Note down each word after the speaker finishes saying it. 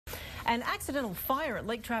An accidental fire at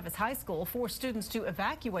Lake Travis High School forced students to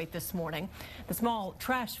evacuate this morning. The small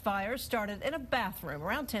trash fire started in a bathroom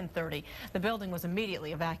around 10:30. The building was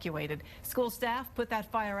immediately evacuated. School staff put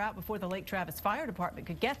that fire out before the Lake Travis Fire Department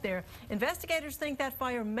could get there. Investigators think that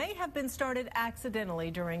fire may have been started accidentally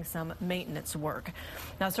during some maintenance work.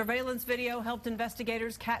 Now, surveillance video helped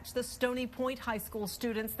investigators catch the Stony Point High School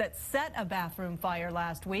students that set a bathroom fire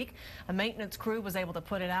last week. A maintenance crew was able to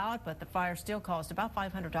put it out, but the fire still caused about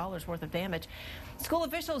 $500 worth of damage. School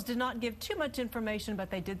officials did not give too much information, but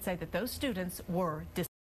they did say that those students were